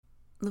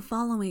The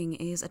following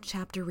is a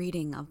chapter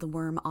reading of the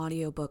Worm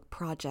audiobook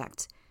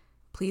project.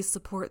 Please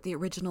support the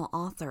original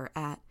author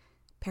at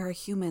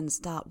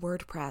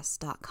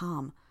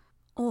parahumans.wordpress.com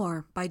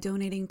or by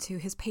donating to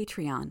his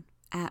Patreon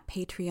at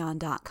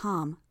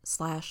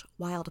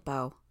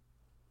patreon.com/wildbow.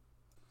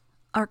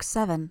 Arc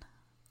 7,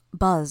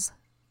 Buzz,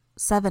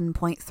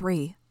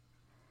 7.3.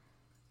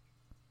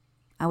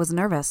 I was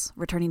nervous,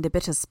 returning to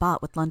Bitch's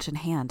spot with lunch in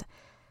hand.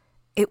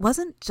 It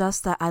wasn't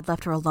just that I'd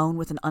left her alone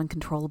with an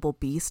uncontrollable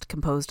beast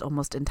composed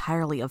almost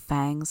entirely of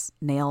fangs,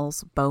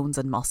 nails, bones,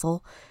 and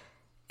muscle.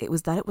 It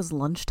was that it was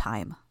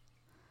lunchtime.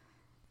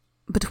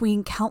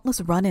 Between countless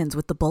run-ins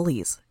with the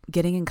bullies,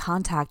 getting in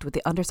contact with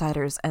the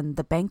Undersiders, and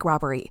the bank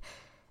robbery,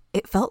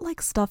 it felt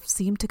like stuff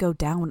seemed to go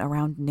down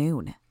around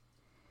noon.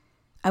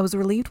 I was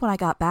relieved when I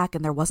got back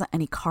and there wasn't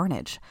any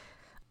carnage.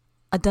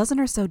 A dozen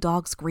or so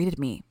dogs greeted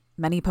me,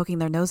 many poking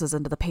their noses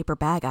into the paper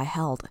bag I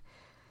held.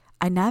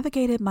 I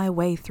navigated my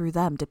way through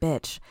them to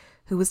Bitch,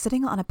 who was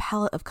sitting on a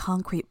pallet of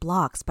concrete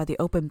blocks by the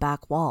open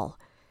back wall.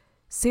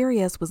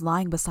 Sirius was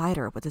lying beside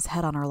her with his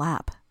head on her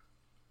lap.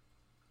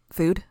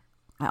 "Food?"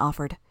 I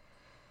offered.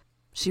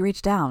 She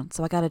reached down,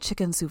 so I got a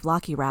chicken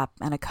souvlaki wrap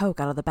and a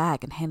Coke out of the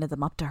bag and handed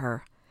them up to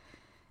her.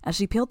 As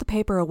she peeled the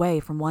paper away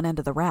from one end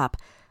of the wrap,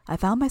 I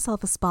found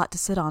myself a spot to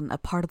sit on a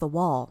part of the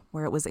wall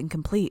where it was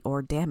incomplete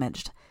or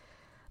damaged.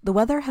 The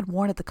weather had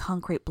worn at the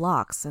concrete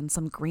blocks, and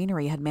some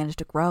greenery had managed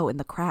to grow in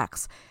the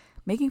cracks,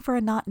 making for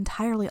a not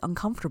entirely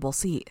uncomfortable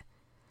seat.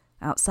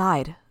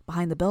 Outside,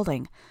 behind the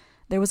building,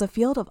 there was a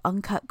field of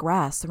uncut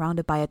grass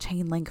surrounded by a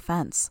chain-link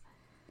fence.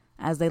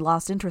 As they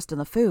lost interest in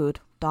the food,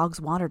 dogs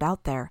wandered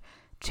out there,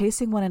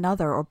 chasing one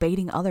another or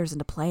baiting others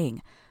into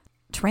playing,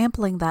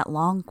 trampling that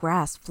long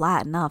grass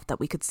flat enough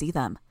that we could see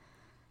them.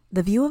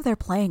 The view of their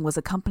playing was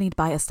accompanied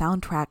by a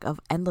soundtrack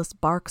of endless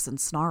barks and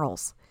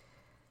snarls.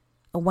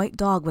 A white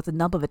dog with a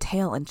nub of a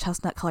tail and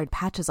chestnut-colored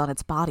patches on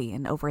its body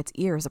and over its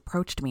ears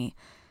approached me,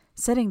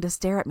 sitting to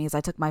stare at me as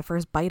I took my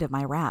first bite of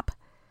my wrap.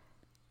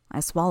 I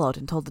swallowed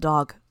and told the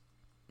dog,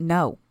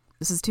 "No,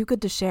 this is too good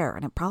to share,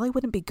 and it probably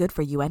wouldn't be good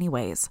for you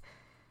anyways."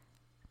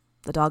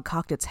 The dog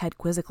cocked its head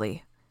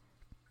quizzically.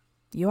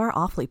 "You are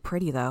awfully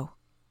pretty, though,"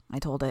 I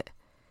told it.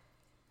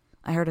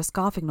 I heard a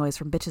scoffing noise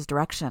from Bitch's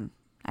direction.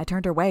 I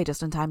turned her way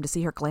just in time to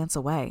see her glance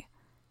away.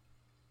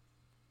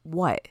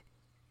 "What?"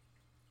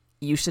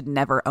 "You should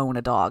never own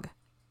a dog."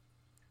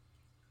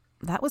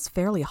 That was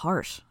fairly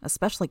harsh,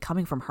 especially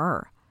coming from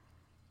her.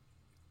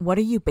 "What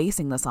are you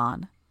basing this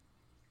on?"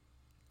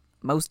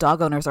 "Most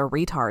dog owners are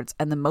retards,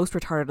 and the most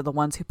retarded are the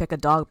ones who pick a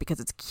dog because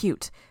it's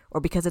cute,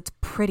 or because it's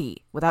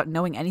pretty, without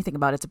knowing anything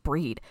about its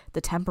breed,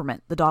 the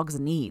temperament, the dog's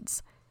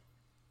needs."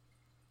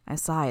 I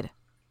sighed.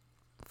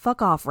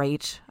 "Fuck off,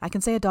 Rach. I can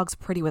say a dog's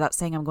pretty without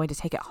saying I'm going to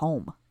take it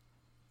home."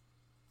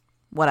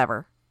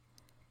 "Whatever."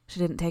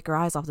 She didn't take her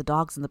eyes off the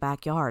dogs in the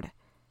backyard.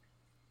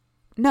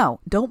 "No,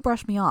 don't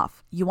brush me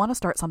off. You want to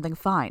start something,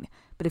 fine.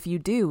 But if you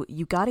do,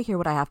 you gotta hear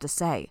what I have to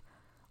say.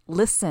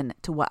 Listen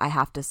to what I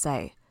have to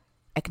say.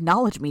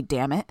 Acknowledge me,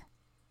 damn it."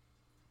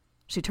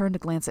 She turned to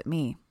glance at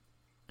me.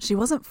 She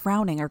wasn't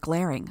frowning or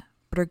glaring,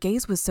 but her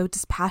gaze was so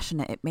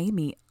dispassionate it made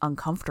me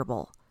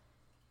uncomfortable.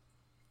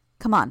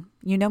 "Come on,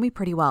 you know me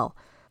pretty well.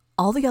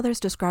 All the others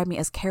describe me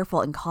as careful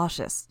and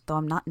cautious, though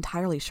I'm not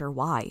entirely sure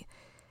why.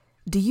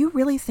 Do you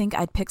really think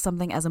I'd pick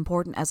something as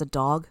important as a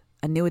dog,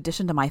 a new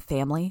addition to my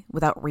family,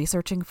 without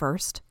researching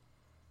first?"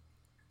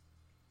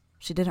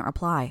 She didn't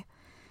reply.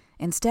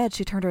 Instead,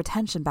 she turned her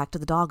attention back to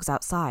the dogs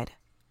outside.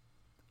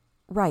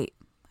 "Right,"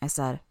 I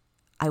said.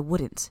 "I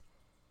wouldn't."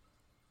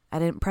 I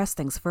didn't press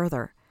things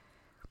further.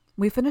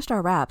 We finished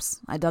our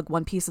wraps. I dug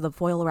one piece of the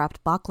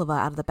foil-wrapped baklava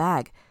out of the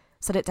bag,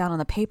 set it down on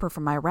the paper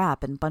from my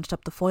wrap, and bunched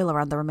up the foil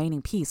around the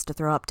remaining piece to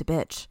throw up to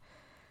Bitch.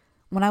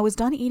 When I was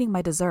done eating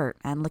my dessert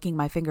and licking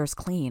my fingers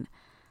clean,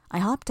 I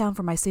hopped down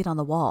from my seat on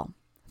the wall,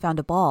 found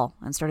a ball,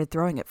 and started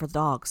throwing it for the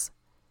dogs.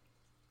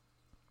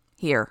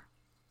 "Here,"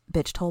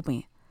 Bitch told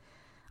me.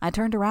 I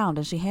turned around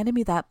and she handed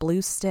me that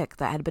blue stick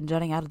that had been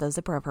jutting out of the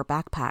zipper of her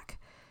backpack.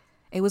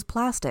 It was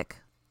plastic,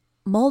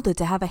 molded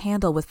to have a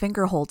handle with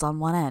finger holds on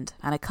one end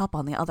and a cup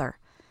on the other.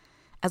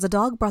 As the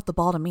dog brought the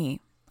ball to me,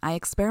 I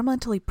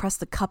experimentally pressed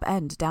the cup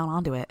end down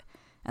onto it,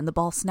 and the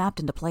ball snapped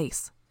into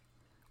place.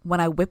 When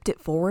I whipped it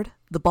forward,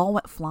 the ball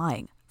went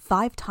flying,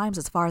 5 times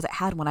as far as it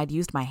had when I'd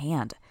used my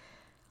hand.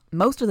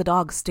 Most of the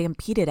dogs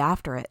stampeded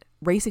after it,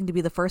 racing to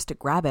be the first to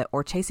grab it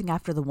or chasing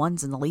after the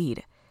ones in the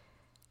lead.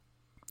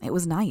 It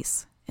was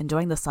nice,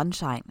 enjoying the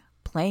sunshine,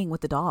 playing with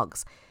the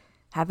dogs,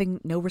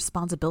 having no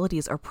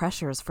responsibilities or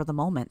pressures for the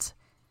moment.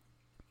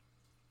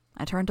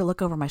 I turned to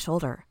look over my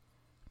shoulder.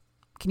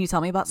 "Can you tell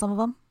me about some of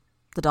them?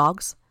 The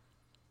dogs?"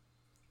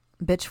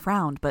 Bitch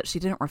frowned, but she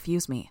didn't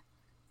refuse me.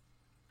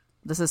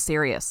 "This is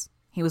Sirius.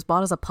 He was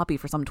bought as a puppy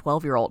for some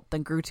 12-year-old,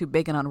 then grew too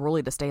big and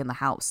unruly to stay in the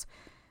house.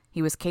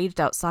 He was caged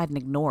outside and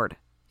ignored.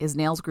 His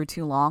nails grew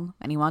too long,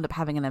 and he wound up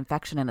having an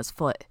infection in his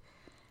foot.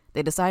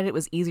 They decided it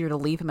was easier to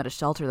leave him at a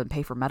shelter than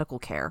pay for medical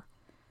care.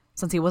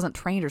 Since he wasn't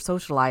trained or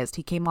socialized,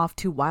 he came off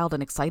too wild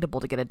and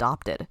excitable to get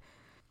adopted.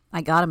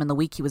 I got him in the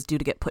week he was due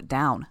to get put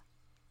down."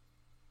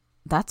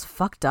 That's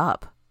fucked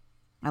up.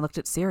 I looked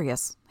at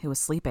Sirius, who was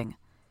sleeping.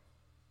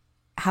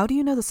 How do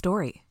you know the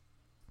story?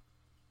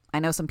 I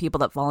know some people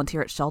that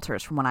volunteer at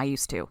shelters from when I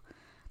used to.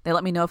 They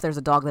let me know if there's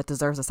a dog that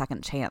deserves a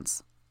second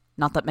chance.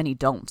 Not that many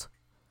don't.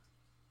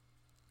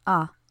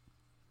 Ah.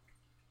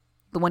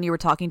 The one you were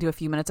talking to a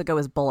few minutes ago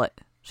is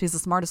Bullet. She's the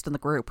smartest in the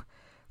group.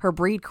 Her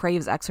breed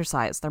craves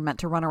exercise. They're meant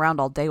to run around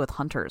all day with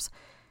hunters.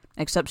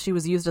 Except she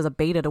was used as a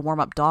beta to warm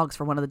up dogs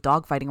for one of the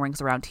dogfighting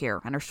rings around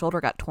here, and her shoulder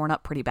got torn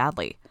up pretty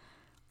badly.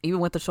 Even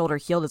with the shoulder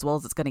healed as well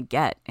as it's going to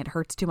get, it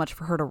hurts too much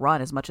for her to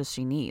run as much as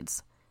she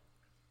needs.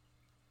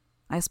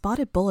 I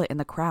spotted Bullet in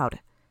the crowd.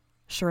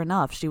 Sure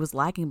enough, she was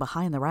lagging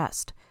behind the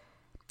rest.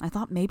 I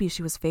thought maybe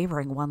she was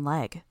favoring one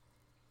leg.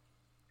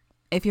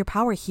 If your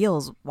power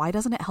heals, why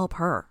doesn't it help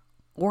her?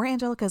 Or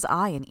Angelica's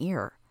eye and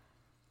ear?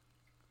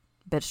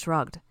 Bitch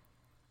shrugged.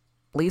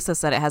 Lisa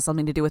said it has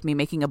something to do with me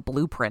making a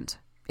blueprint.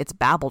 It's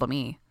babble to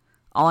me.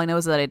 All I know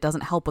is that it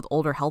doesn't help with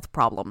older health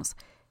problems.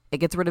 It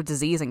gets rid of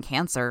disease and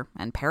cancer,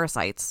 and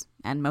parasites,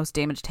 and most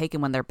damage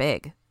taken when they're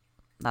big.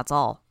 That's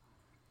all.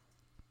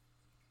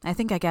 I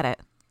think I get it,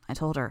 I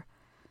told her.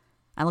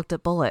 I looked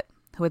at Bullet,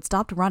 who had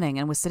stopped running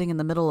and was sitting in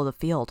the middle of the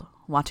field,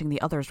 watching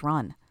the others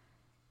run.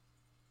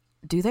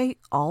 Do they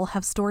all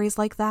have stories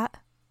like that?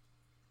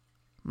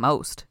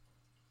 Most.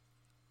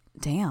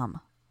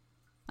 Damn.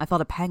 I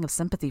felt a pang of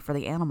sympathy for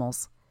the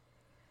animals.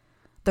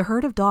 The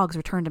herd of dogs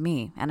returned to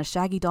me, and a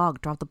shaggy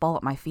dog dropped the ball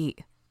at my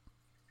feet.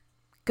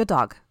 Good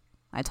dog,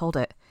 I told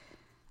it.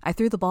 I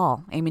threw the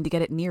ball, aiming to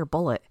get it near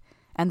Bullet,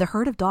 and the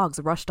herd of dogs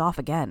rushed off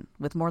again,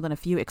 with more than a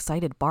few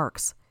excited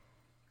barks.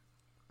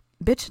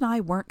 Bitch and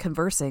I weren't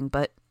conversing,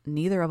 but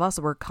neither of us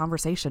were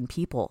conversation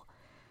people.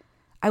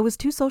 I was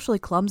too socially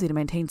clumsy to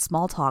maintain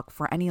small talk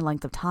for any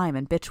length of time,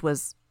 and Bitch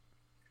was...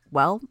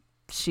 well,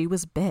 she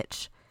was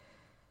Bitch.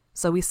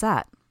 So we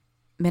sat.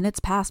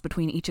 Minutes passed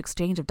between each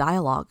exchange of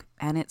dialogue,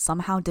 and it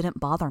somehow didn't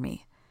bother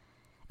me.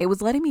 It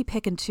was letting me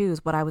pick and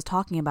choose what I was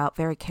talking about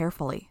very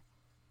carefully.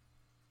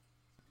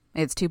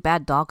 It's too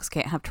bad dogs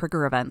can't have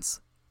trigger events.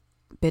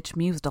 Bitch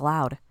mused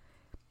aloud.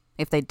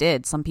 If they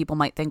did, some people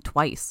might think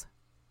twice.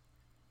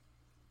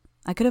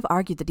 I could have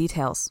argued the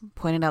details,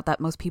 pointed out that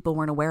most people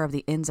weren't aware of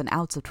the ins and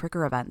outs of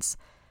trigger events.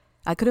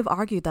 I could have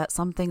argued that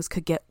some things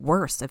could get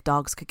worse if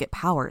dogs could get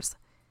powers.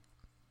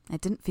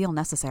 It didn't feel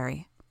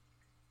necessary.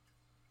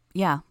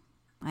 Yeah,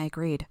 I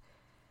agreed.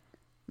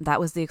 That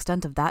was the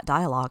extent of that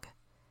dialogue.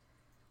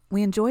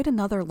 We enjoyed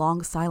another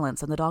long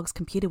silence, and the dogs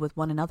competed with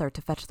one another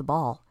to fetch the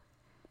ball.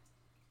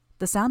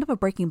 The sound of a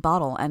breaking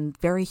bottle and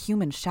very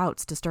human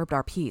shouts disturbed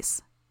our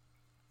peace.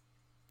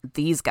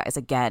 These guys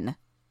again,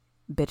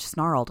 Bitch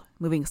snarled,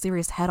 moving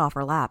Sirius' head off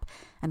her lap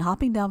and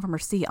hopping down from her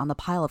seat on the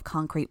pile of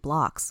concrete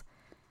blocks.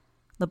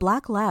 The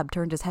black lab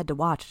turned his head to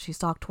watch as she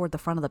stalked toward the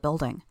front of the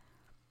building.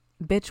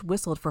 Bitch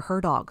whistled for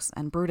her dogs,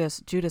 and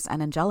Brutus, Judas,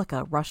 and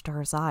Angelica rushed to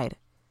her side.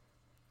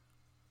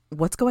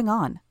 What's going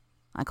on?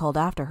 I called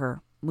after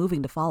her,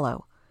 moving to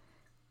follow.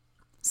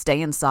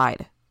 Stay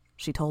inside,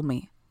 she told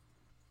me.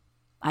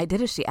 I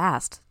did as she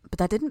asked, but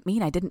that didn't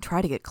mean I didn't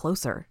try to get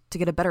closer, to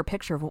get a better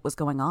picture of what was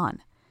going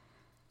on.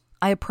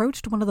 I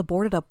approached one of the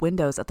boarded-up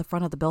windows at the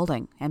front of the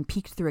building and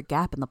peeked through a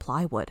gap in the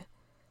plywood.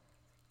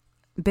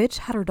 Bitch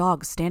had her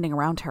dogs standing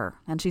around her,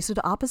 and she stood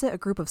opposite a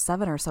group of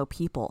 7 or so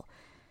people.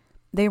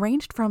 They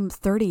ranged from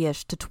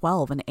 30-ish to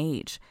 12 in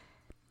age.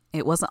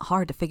 It wasn't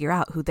hard to figure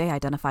out who they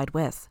identified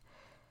with.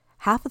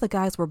 Half of the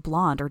guys were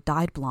blonde or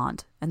dyed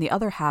blonde, and the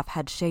other half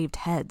had shaved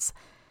heads.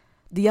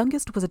 The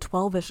youngest was a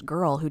 12-ish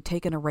girl who'd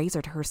taken a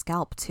razor to her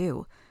scalp,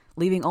 too,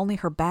 leaving only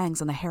her bangs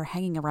and the hair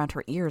hanging around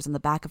her ears and the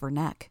back of her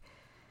neck.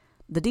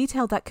 The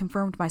detail that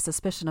confirmed my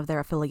suspicion of their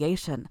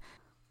affiliation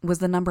was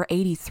the number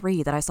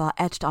 83 that I saw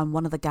etched on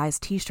one of the guys'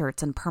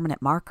 t-shirts in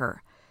permanent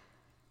marker.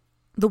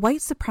 The white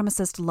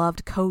supremacist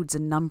loved codes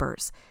and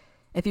numbers.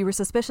 If you were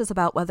suspicious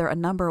about whether a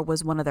number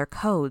was one of their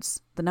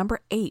codes, the number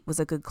 8 was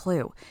a good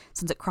clue,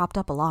 since it cropped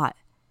up a lot.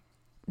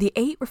 The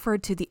 8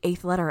 referred to the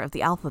 8th letter of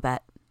the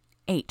alphabet,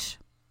 H.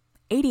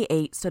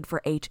 88 stood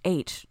for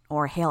HH,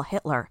 or Hail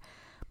Hitler,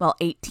 while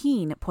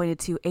 18 pointed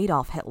to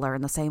Adolf Hitler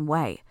in the same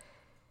way.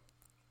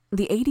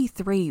 The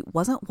 83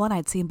 wasn't one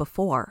I'd seen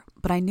before,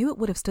 but I knew it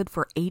would have stood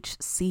for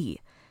HC.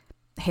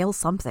 Hail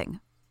something.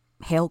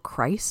 Hail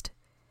Christ?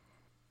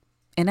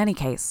 In any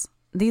case,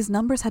 these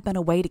numbers had been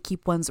a way to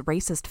keep one's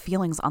racist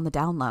feelings on the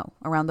down low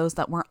around those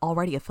that weren't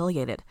already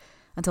affiliated,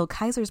 until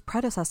Kaiser's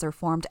predecessor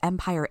formed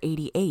Empire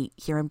 88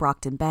 here in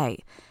Brockton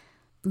Bay.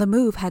 The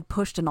move had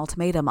pushed an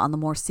ultimatum on the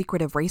more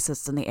secretive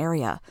racists in the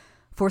area,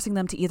 forcing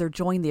them to either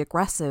join the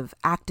aggressive,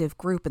 active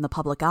group in the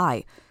public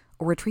eye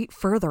or retreat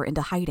further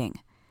into hiding.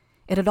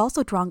 It had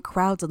also drawn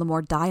crowds of the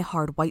more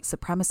die-hard white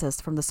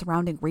supremacists from the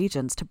surrounding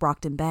regions to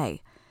Brockton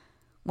Bay.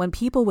 When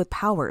people with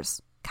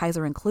powers,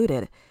 Kaiser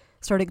included,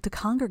 started to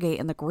congregate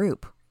in the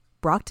group,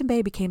 Brockton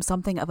Bay became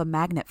something of a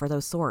magnet for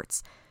those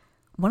sorts,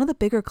 one of the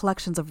bigger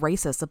collections of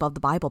racists above the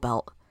Bible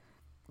Belt,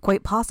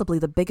 quite possibly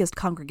the biggest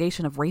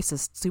congregation of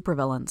racist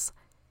supervillains.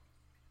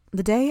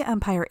 The day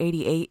Empire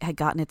 88 had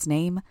gotten its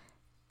name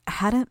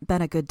hadn't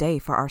been a good day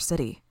for our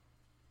city.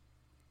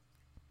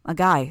 A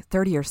guy,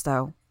 30 or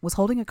so, was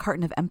holding a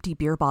carton of empty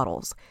beer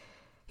bottles.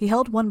 He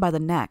held one by the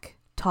neck,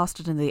 tossed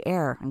it into the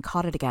air, and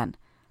caught it again,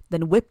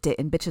 then whipped it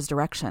in Bitch's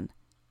direction.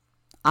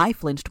 I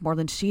flinched more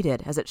than she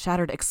did as it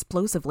shattered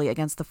explosively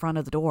against the front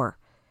of the door.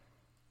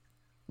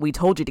 "We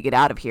told you to get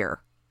out of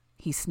here,"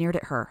 he sneered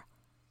at her.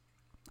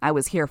 "I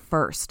was here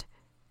first."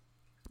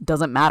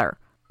 "Doesn't matter.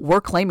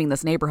 We're claiming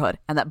this neighborhood,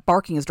 and that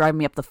barking is driving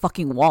me up the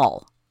fucking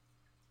wall."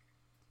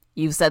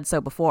 "You've said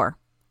so before.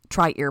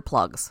 Try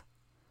earplugs."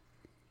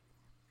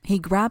 He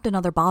grabbed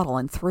another bottle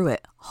and threw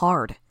it,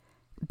 hard.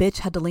 Bitch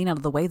had to lean out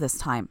of the way this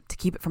time to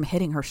keep it from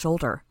hitting her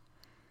shoulder.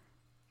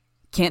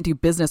 "Can't do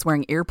business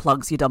wearing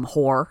earplugs, you dumb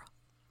whore."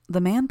 The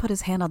man put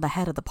his hand on the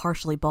head of the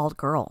partially bald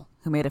girl,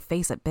 who made a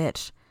face at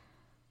Bitch.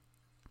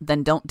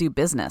 "Then don't do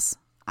business.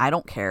 I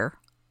don't care."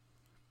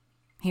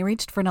 He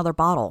reached for another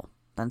bottle,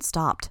 then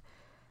stopped.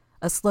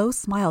 A slow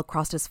smile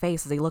crossed his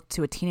face as he looked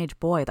to a teenage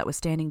boy that was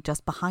standing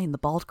just behind the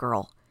bald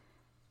girl.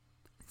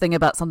 "Thing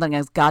about something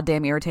as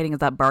goddamn irritating as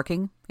that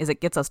barking is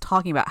it gets us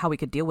talking about how we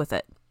could deal with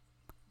it.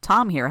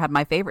 Tom here had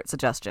my favorite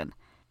suggestion.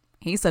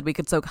 He said we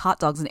could soak hot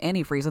dogs in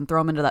antifreeze and throw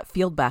them into that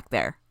field back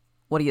there.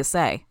 What do you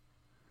say?"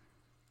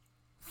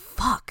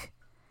 Fuck.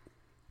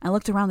 I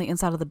looked around the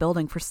inside of the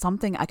building for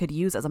something I could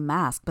use as a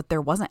mask, but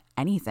there wasn't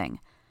anything.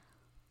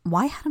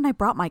 Why hadn't I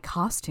brought my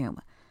costume?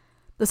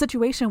 The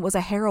situation was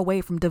a hair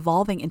away from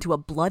devolving into a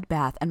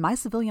bloodbath, and my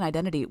civilian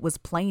identity was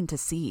plain to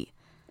see.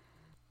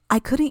 I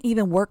couldn't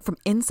even work from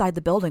inside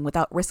the building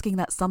without risking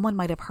that someone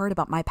might have heard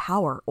about my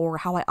power or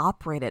how I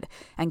operated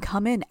and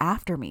come in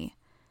after me.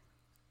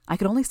 I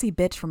could only see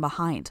Bitch from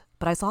behind,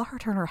 but I saw her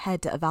turn her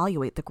head to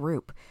evaluate the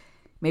group,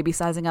 maybe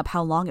sizing up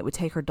how long it would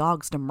take her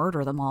dogs to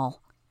murder them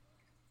all.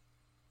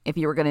 "If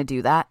you were going to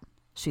do that,"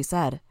 she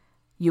said,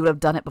 "you would have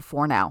done it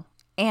before now,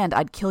 and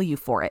I'd kill you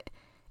for it.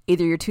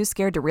 Either you're too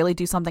scared to really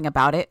do something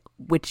about it,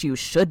 which you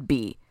should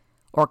be,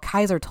 or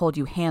Kaiser told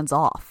you hands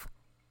off."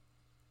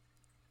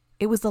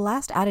 It was the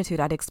last attitude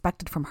I'd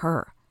expected from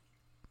her.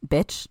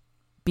 Bitch,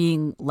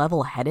 being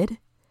level-headed?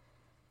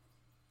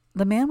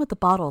 The man with the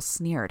bottle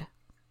sneered.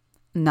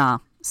 "Nah,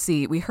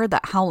 see, we heard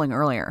that howling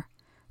earlier.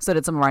 So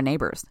did some of our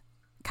neighbors.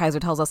 Kaiser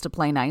tells us to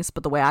play nice,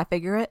 but the way I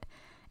figure it,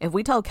 if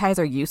we tell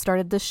Kaiser you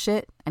started this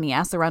shit and he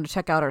asks around to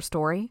check out our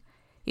story,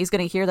 he's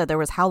going to hear that there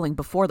was howling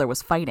before there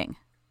was fighting."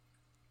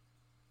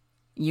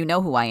 "You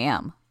know who I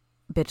am,"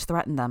 Bitch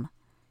threatened them.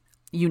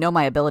 "You know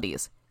my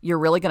abilities. You're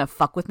really going to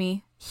fuck with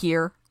me,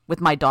 here, with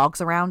my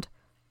dogs around?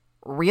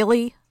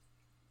 Really?"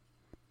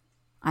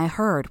 I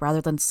heard,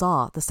 rather than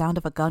saw, the sound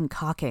of a gun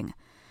cocking.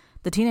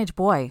 The teenage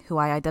boy, who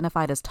I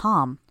identified as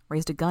Tom,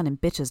 raised a gun in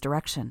Bitch's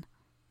direction.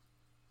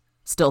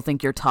 "Still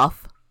think you're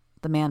tough?"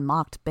 The man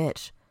mocked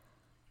Bitch.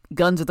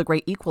 "Guns are the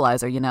great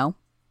equalizer, you know.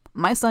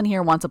 My son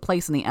here wants a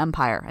place in the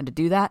Empire, and to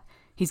do that,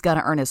 he's got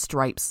to earn his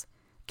stripes.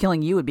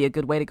 Killing you would be a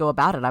good way to go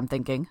about it, I'm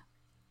thinking."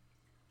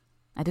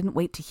 I didn't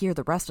wait to hear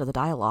the rest of the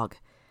dialogue.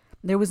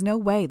 There was no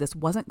way this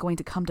wasn't going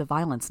to come to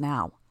violence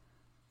now.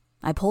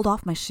 I pulled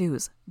off my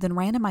shoes, then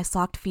ran in my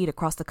socked feet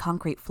across the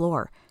concrete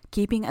floor,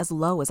 keeping as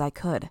low as I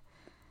could.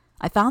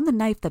 I found the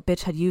knife that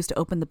Bitch had used to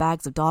open the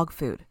bags of dog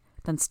food,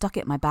 then stuck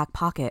it in my back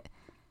pocket.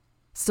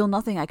 Still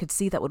nothing I could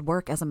see that would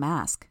work as a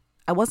mask.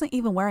 I wasn't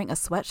even wearing a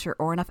sweatshirt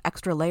or enough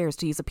extra layers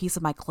to use a piece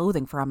of my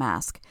clothing for a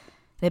mask.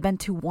 It had been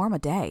too warm a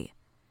day.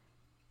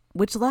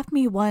 Which left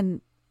me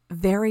one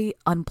very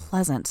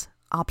unpleasant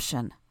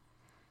option.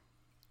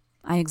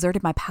 I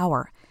exerted my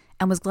power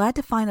and was glad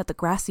to find that the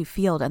grassy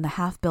field and the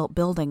half-built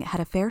building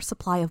had a fair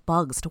supply of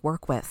bugs to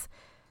work with.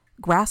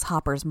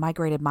 Grasshoppers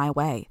migrated my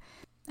way,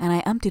 and I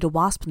emptied a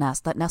wasp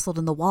nest that nestled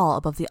in the wall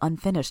above the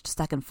unfinished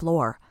second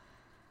floor.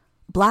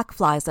 Black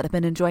flies that had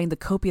been enjoying the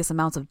copious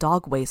amounts of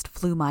dog waste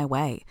flew my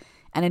way,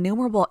 and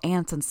innumerable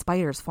ants and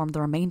spiders formed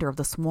the remainder of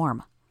the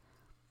swarm.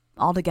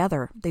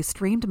 Altogether, they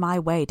streamed my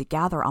way to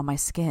gather on my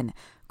skin,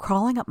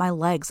 crawling up my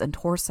legs and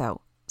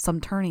torso,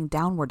 some turning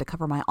downward to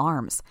cover my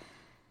arms.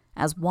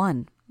 As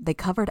one, they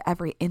covered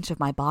every inch of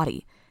my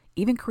body,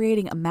 even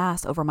creating a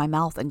mass over my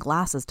mouth and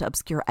glasses to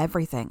obscure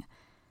everything.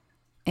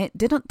 It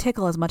didn't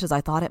tickle as much as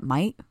I thought it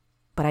might,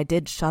 but I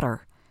did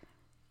shudder.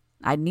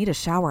 I'd need a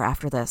shower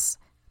after this.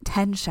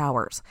 10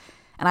 showers.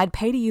 And I'd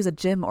pay to use a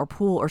gym or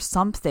pool or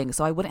something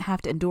so I wouldn't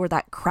have to endure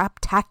that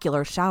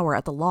craptacular shower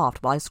at the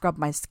loft while I scrubbed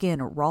my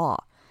skin raw.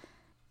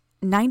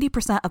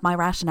 90% of my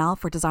rationale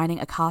for designing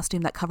a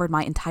costume that covered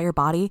my entire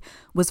body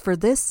was for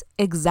this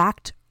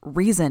exact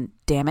reason,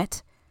 damn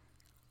it.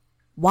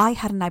 Why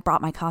hadn't I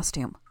brought my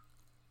costume?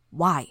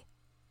 Why?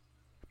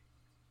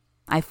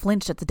 I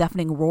flinched at the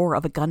deafening roar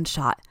of a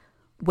gunshot,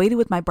 waited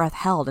with my breath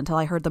held until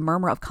I heard the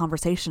murmur of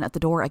conversation at the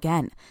door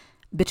again.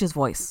 Bitch's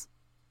voice.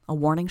 A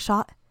warning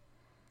shot?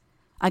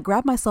 I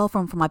grabbed my cell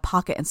phone from my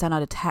pocket and sent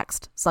out a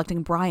text,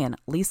 selecting Brian,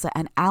 Lisa,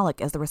 and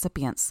Alec as the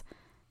recipients.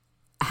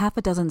 6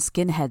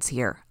 skinheads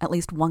here, at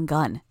least one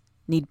gun.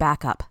 Need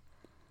backup.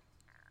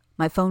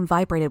 My phone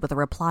vibrated with a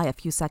reply a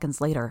few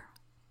seconds later.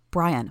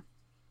 Brian.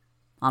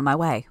 On my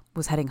way.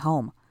 Was heading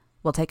home.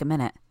 Will take a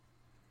minute.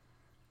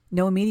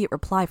 No immediate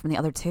reply from the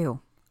other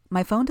two.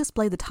 My phone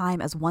displayed the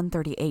time as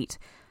 1:38.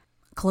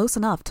 close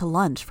enough to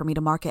lunge for me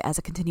to mark it as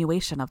a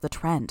continuation of the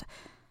trend.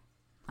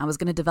 I was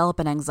going to develop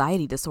an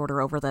anxiety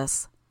disorder over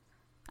this.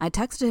 I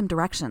texted him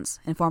directions,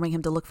 informing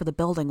him to look for the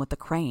building with the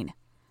crane.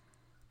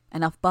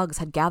 Enough bugs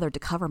had gathered to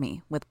cover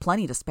me, with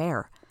plenty to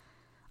spare.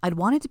 I'd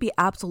wanted to be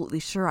absolutely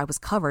sure I was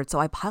covered, so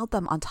I piled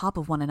them on top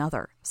of one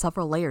another,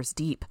 several layers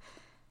deep.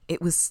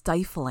 It was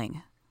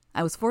stifling.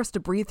 I was forced to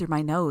breathe through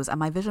my nose, and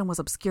my vision was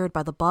obscured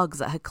by the bugs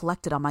that had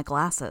collected on my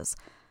glasses.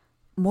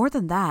 More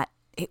than that,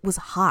 it was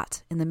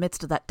hot in the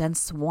midst of that dense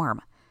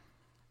swarm.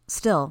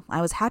 Still,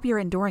 I was happier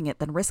enduring it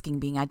than risking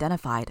being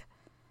identified.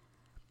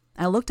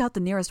 I looked out the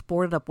nearest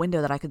boarded-up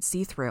window that I could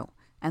see through,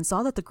 and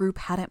saw that the group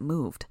hadn't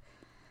moved.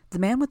 The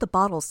man with the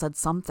bottle said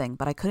something,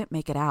 but I couldn't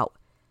make it out.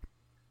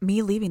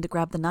 Me leaving to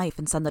grab the knife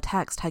and send the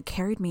text had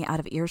carried me out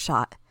of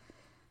earshot.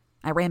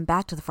 I ran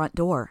back to the front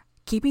door,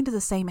 keeping to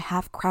the same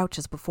half-crouch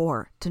as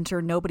before, to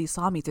ensure nobody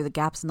saw me through the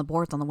gaps in the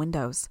boards on the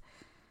windows.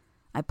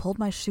 I pulled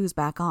my shoes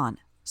back on,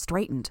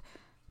 straightened,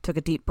 took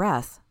a deep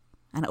breath,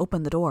 and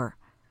opened the door.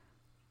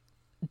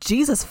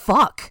 Jesus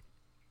fuck!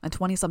 A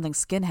 20-something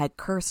skinhead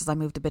cursed as I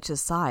moved to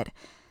Bitch's side.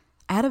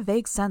 I had a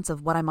vague sense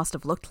of what I must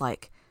have looked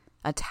like.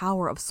 A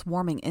tower of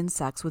swarming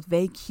insects with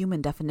vague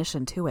human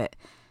definition to it,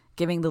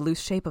 giving the loose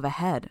shape of a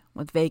head,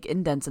 with vague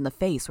indents in the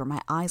face where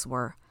my eyes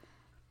were.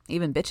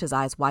 Even Bitch's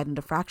eyes widened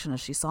a fraction as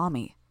she saw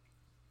me.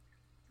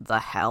 "The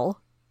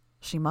hell?"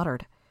 she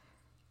muttered.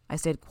 I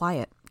stayed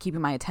quiet,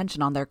 keeping my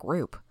attention on their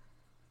group.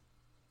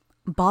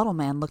 Bottle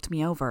Man looked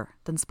me over,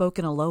 then spoke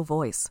in a low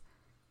voice.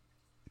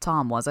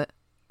 "Tom, was it?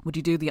 Would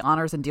you do the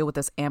honors and deal with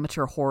this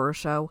amateur horror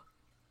show?"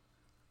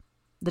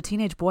 The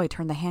teenage boy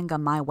turned the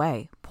handgun my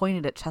way,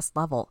 pointed at chest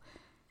level.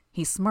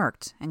 He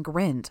smirked and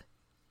grinned.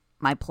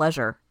 "My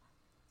pleasure."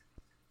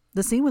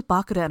 The scene with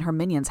Bakuda and her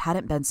minions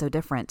hadn't been so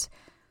different.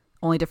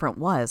 Only different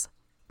was,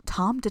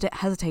 Tom didn't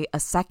hesitate a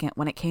second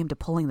when it came to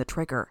pulling the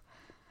trigger.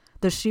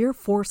 The sheer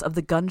force of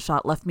the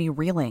gunshot left me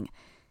reeling,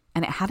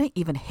 and it hadn't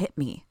even hit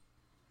me.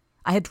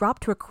 I had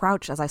dropped to a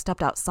crouch as I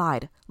stepped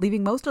outside,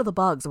 leaving most of the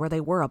bugs where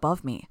they were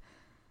above me.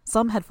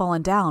 Some had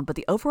fallen down, but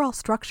the overall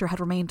structure had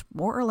remained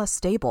more or less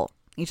stable,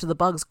 each of the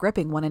bugs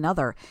gripping one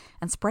another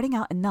and spreading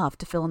out enough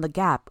to fill in the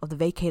gap of the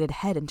vacated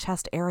head and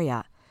chest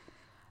area.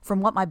 From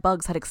what my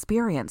bugs had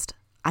experienced,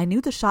 I knew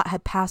the shot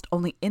had passed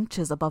only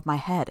inches above my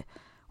head,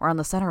 or on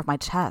the center of my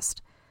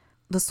chest.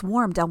 The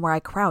swarm down where I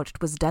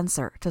crouched was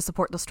denser to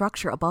support the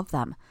structure above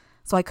them,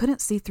 so I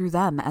couldn't see through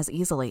them as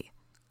easily.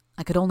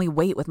 I could only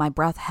wait with my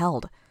breath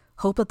held,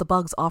 hope that the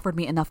bugs offered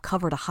me enough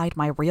cover to hide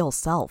my real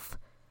self.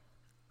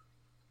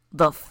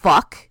 "The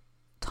fuck?"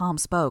 Tom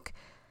spoke.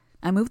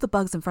 I moved the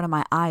bugs in front of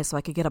my eyes so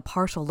I could get a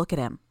partial look at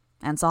him,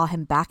 and saw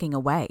him backing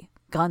away,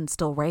 gun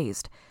still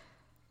raised.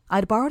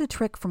 I'd borrowed a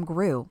trick from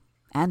Gru,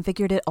 and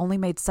figured it only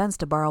made sense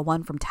to borrow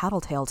one from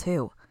Tattletale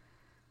too.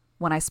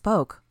 When I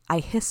spoke, I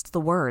hissed the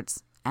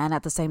words, and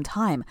at the same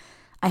time,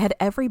 I had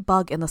every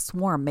bug in the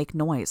swarm make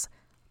noise,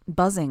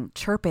 buzzing,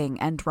 chirping,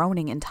 and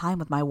droning in time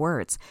with my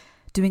words,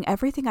 doing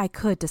everything I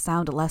could to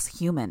sound less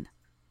human.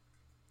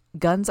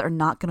 Guns are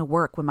not going to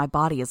work when my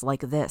body is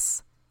like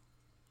this.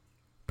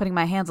 Putting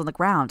my hands on the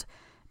ground,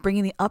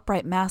 bringing the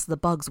upright mass of the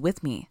bugs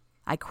with me,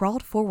 I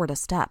crawled forward a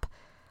step.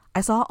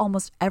 I saw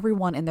almost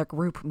everyone in their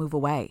group move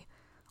away.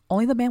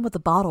 Only the man with the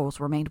bottles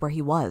remained where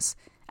he was,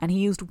 and he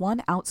used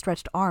one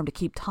outstretched arm to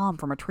keep Tom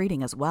from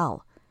retreating as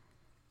well.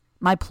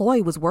 My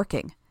ploy was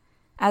working.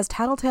 As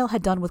Tattletale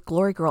had done with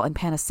Glory Girl and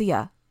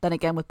Panacea, then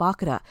again with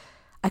Bakuda,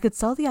 I could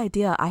sell the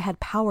idea I had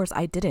powers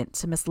I didn't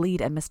to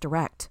mislead and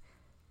misdirect.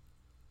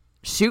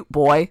 "Shoot,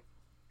 boy!"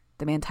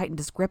 The man tightened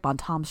his grip on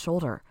Tom's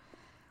shoulder.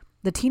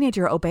 The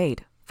teenager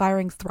obeyed,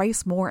 firing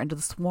thrice more into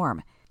the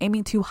swarm,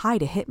 aiming too high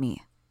to hit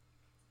me.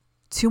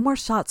 2 more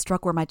shots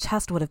struck where my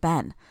chest would have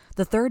been.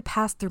 The third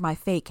passed through my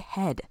fake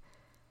head.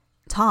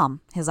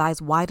 Tom, his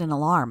eyes wide in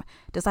alarm,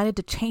 decided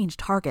to change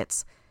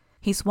targets.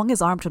 He swung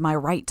his arm to my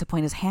right to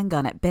point his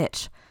handgun at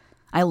Bitch.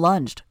 I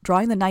lunged,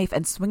 drawing the knife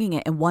and swinging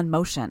it in one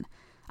motion.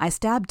 I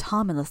stabbed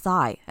Tom in the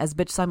thigh, as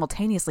Bitch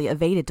simultaneously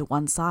evaded to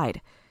one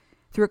side.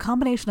 Through a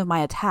combination of my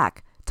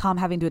attack, Tom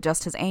having to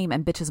adjust his aim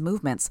and Bitch's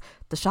movements,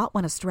 the shot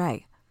went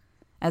astray.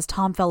 As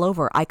Tom fell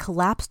over, I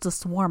collapsed the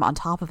swarm on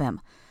top of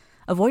him.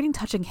 Avoiding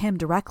touching him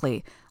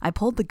directly, I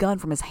pulled the gun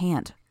from his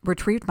hand,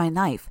 retrieved my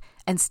knife,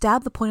 and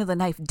stabbed the point of the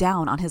knife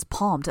down on his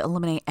palm to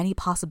eliminate any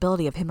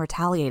possibility of him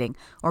retaliating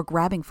or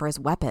grabbing for his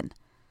weapon.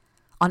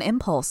 On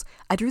impulse,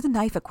 I drew the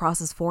knife across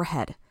his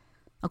forehead.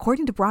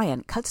 According to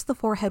Brian, cuts to the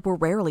forehead were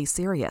rarely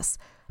serious,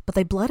 but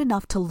they bled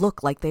enough to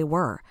look like they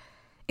were.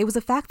 It was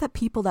a fact that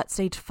people that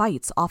staged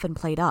fights often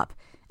played up,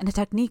 and a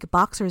technique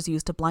boxers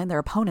use to blind their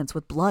opponents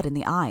with blood in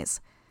the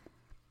eyes.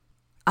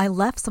 I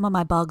left some of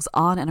my bugs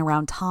on and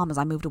around Tom as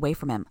I moved away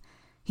from him.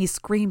 He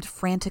screamed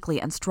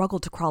frantically and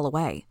struggled to crawl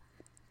away.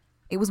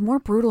 It was more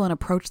brutal an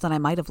approach than I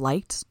might have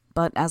liked,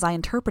 but as I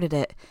interpreted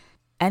it,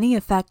 any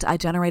effect I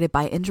generated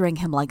by injuring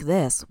him like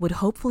this would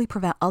hopefully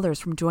prevent others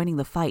from joining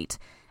the fight,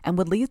 and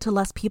would lead to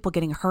less people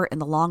getting hurt in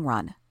the long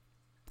run.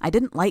 I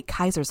didn't like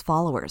Kaiser's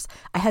followers.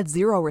 I had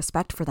zero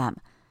respect for them,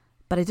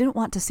 but I didn't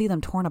want to see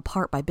them torn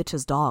apart by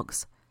Bitch's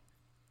dogs.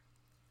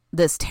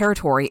 This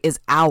territory is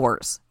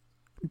ours,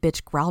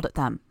 Bitch growled at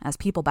them as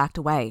people backed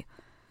away.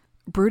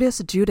 Brutus,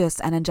 Judas,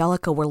 and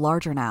Angelica were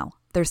larger now,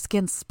 their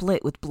skin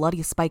split with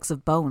bloody spikes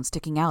of bone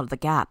sticking out of the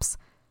gaps.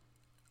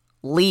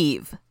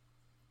 Leave.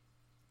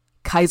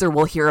 Kaiser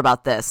will hear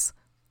about this,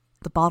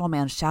 the bottle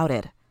man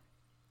shouted.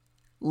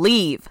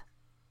 Leave,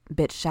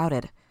 Bitch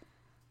shouted.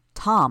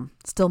 Tom,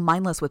 still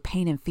mindless with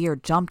pain and fear,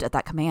 jumped at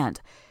that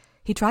command.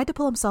 He tried to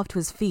pull himself to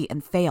his feet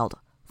and failed,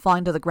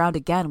 falling to the ground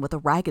again with a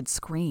ragged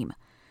scream.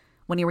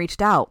 When he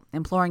reached out,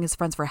 imploring his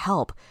friends for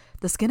help,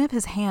 the skin of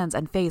his hands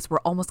and face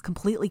were almost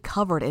completely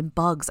covered in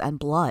bugs and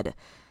blood.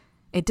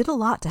 It did a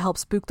lot to help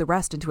spook the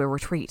rest into a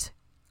retreat.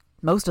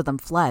 Most of them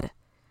fled.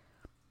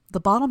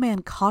 The bottle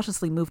man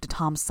cautiously moved to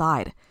Tom's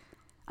side.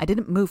 I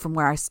didn't move from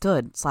where I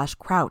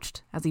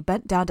stood/crouched as he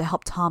bent down to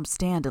help Tom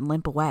stand and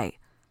limp away.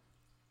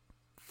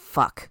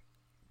 Fuck,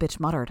 Bitch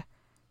muttered.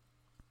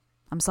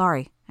 I'm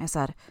sorry, I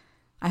said.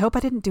 I hope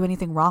I didn't do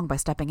anything wrong by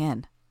stepping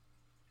in.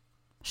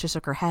 She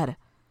shook her head.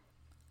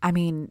 I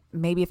mean,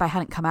 maybe if I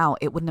hadn't come out,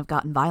 it wouldn't have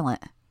gotten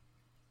violent.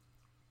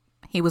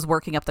 He was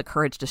working up the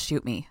courage to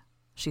shoot me.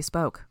 She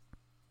spoke.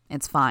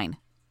 It's fine.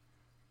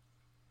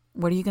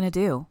 What are you going to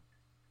do?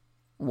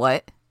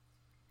 What?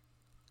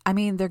 I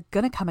mean, they're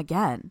going to come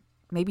again.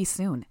 Maybe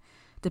soon.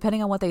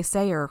 Depending on what they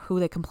say or who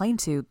they complain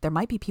to, there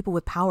might be people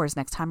with powers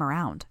next time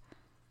around.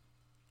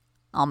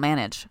 I'll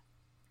manage.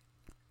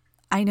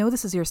 I know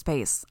this is your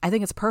space. I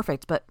think it's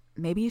perfect, but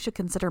maybe you should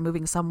consider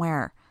moving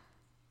somewhere.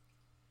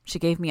 She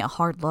gave me a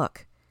hard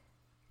look.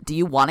 Do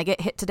you want to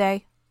get hit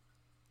today?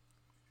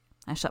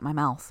 I shut my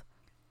mouth.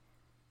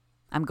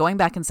 I'm going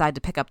back inside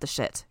to pick up the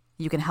shit.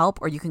 You can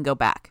help or you can go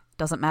back.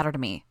 Doesn't matter to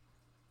me.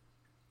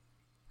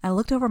 I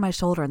looked over my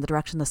shoulder in the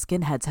direction the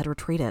skinheads had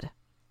retreated.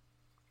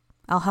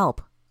 I'll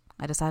help,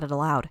 I decided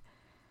aloud.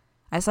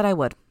 I said I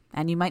would,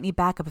 and you might need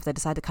backup if they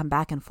decide to come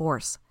back in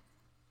force.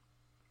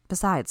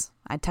 Besides,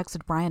 I'd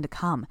texted Brian to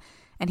come,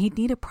 and he'd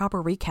need a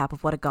proper recap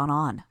of what had gone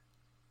on.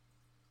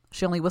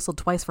 She only whistled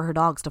twice for her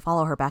dogs to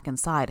follow her back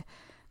inside,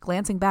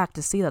 glancing back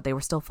to see that they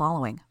were still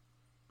following.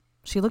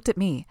 She looked at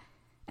me,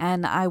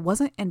 and I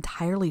wasn't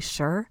entirely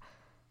sure,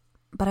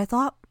 but I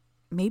thought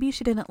maybe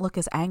she didn't look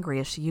as angry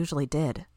as she usually did.